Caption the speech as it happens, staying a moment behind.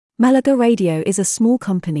Malaga Radio is a small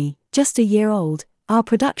company, just a year old. Our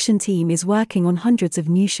production team is working on hundreds of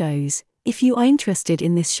new shows. If you are interested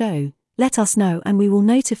in this show, let us know and we will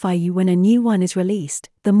notify you when a new one is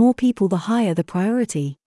released. The more people, the higher the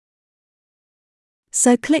priority.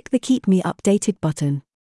 So click the Keep Me Updated button.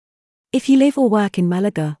 If you live or work in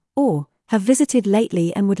Malaga, or have visited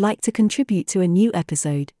lately and would like to contribute to a new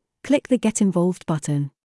episode, click the Get Involved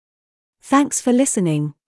button. Thanks for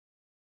listening.